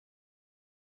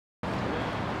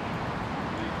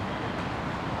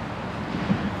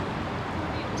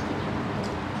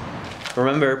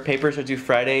Remember, papers are due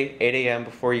Friday, 8 a.m.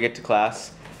 before you get to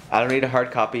class. I don't need a hard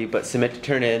copy, but submit to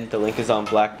turn in. The link is on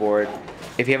Blackboard.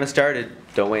 If you haven't started,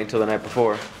 don't wait until the night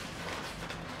before.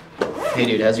 Hey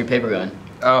dude, how's your paper going?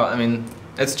 Oh, I mean,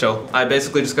 it's chill. I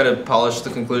basically just gotta polish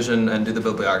the conclusion and do the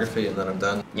bibliography and then I'm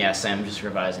done. Yeah, Sam, just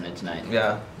revising it tonight.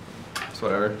 Yeah, it's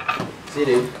whatever. See you,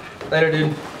 dude. Later,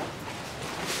 dude.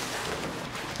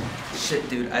 Shit,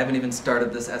 dude, I haven't even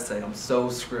started this essay. I'm so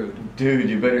screwed. Dude,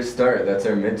 you better start. That's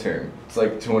our midterm. It's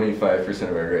like 25%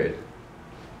 of our grade.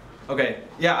 Okay,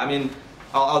 yeah, I mean,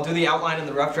 I'll do the outline and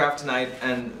the rough draft tonight,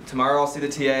 and tomorrow I'll see the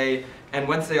TA, and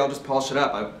Wednesday I'll just polish it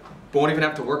up. I won't even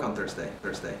have to work on Thursday.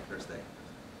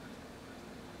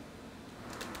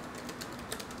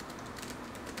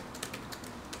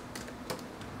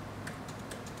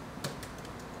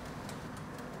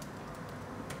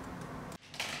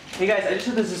 Hey guys, I just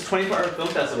heard there's this 24-hour film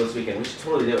festival this weekend. We should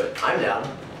totally do it. I'm down.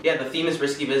 Yeah, the theme is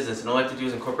risky business, and all I have to do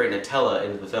is incorporate Nutella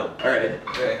into the film. Alright.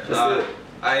 Okay, Let's do it.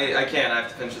 I can't. I have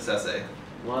to finish this essay.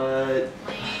 What?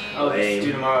 Oh, it's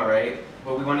due tomorrow, right?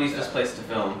 Well, we want to use this place to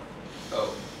film.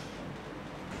 Oh.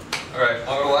 Alright,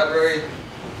 I'll go to the library.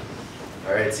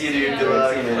 Alright, see you dude. Good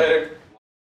luck. See you, man. Later.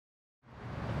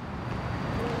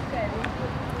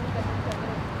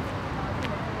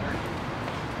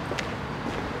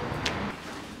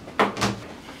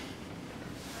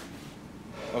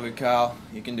 Okay, Kyle,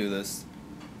 you can do this.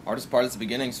 Hardest part is the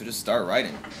beginning, so just start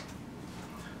writing.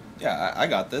 Yeah, I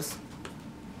got this.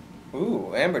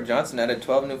 Ooh, Amber Johnson added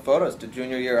 12 new photos to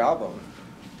junior year album.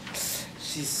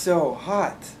 She's so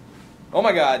hot. Oh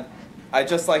my god, I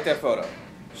just like that photo.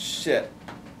 Shit.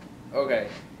 Okay,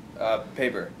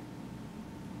 paper.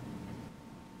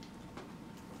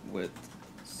 With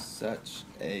such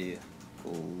a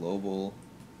global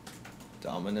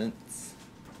dominance,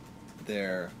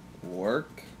 their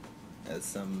work, as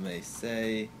some may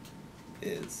say,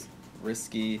 is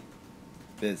risky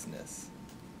business.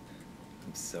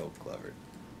 I'm so clever.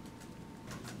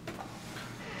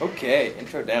 Okay,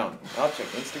 intro down. I'll check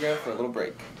Instagram for a little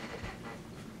break.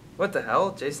 What the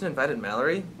hell? Jason invited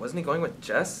Mallory? Wasn't he going with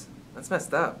Jess? That's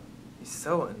messed up. He's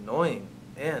so annoying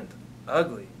and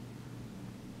ugly.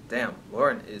 Damn,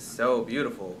 Lauren is so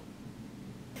beautiful.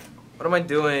 What am I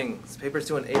doing? This paper's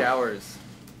due in 8 hours.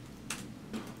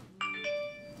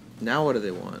 Now what do they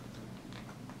want?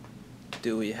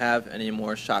 Do we have any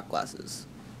more shot glasses?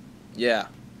 Yeah.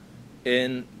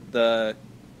 In the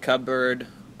cupboard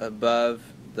above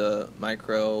the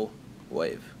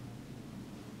microwave.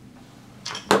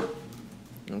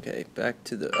 Okay, back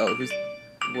to the... Oh,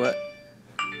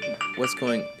 what's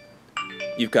going...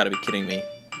 You've got to be kidding me.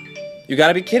 You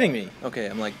gotta be kidding me. Okay,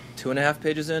 I'm like 2.5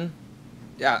 pages in.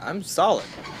 Yeah, I'm solid.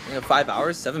 5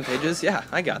 hours, 7 pages. Yeah,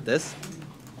 I got this.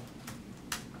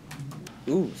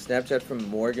 Ooh, Snapchat from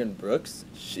Morgan Brooks?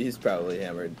 She's probably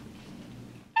hammered.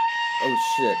 Oh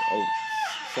shit. Oh,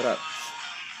 shut up.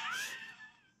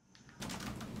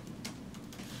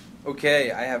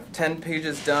 Okay, I have 10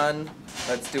 pages done.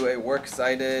 Let's do a works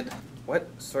cited. What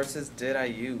sources did I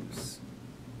use?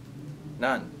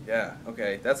 None. Yeah,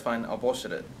 okay, that's fine. I'll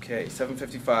bullshit it. Okay,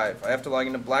 7:55. I have to log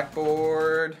into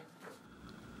Blackboard.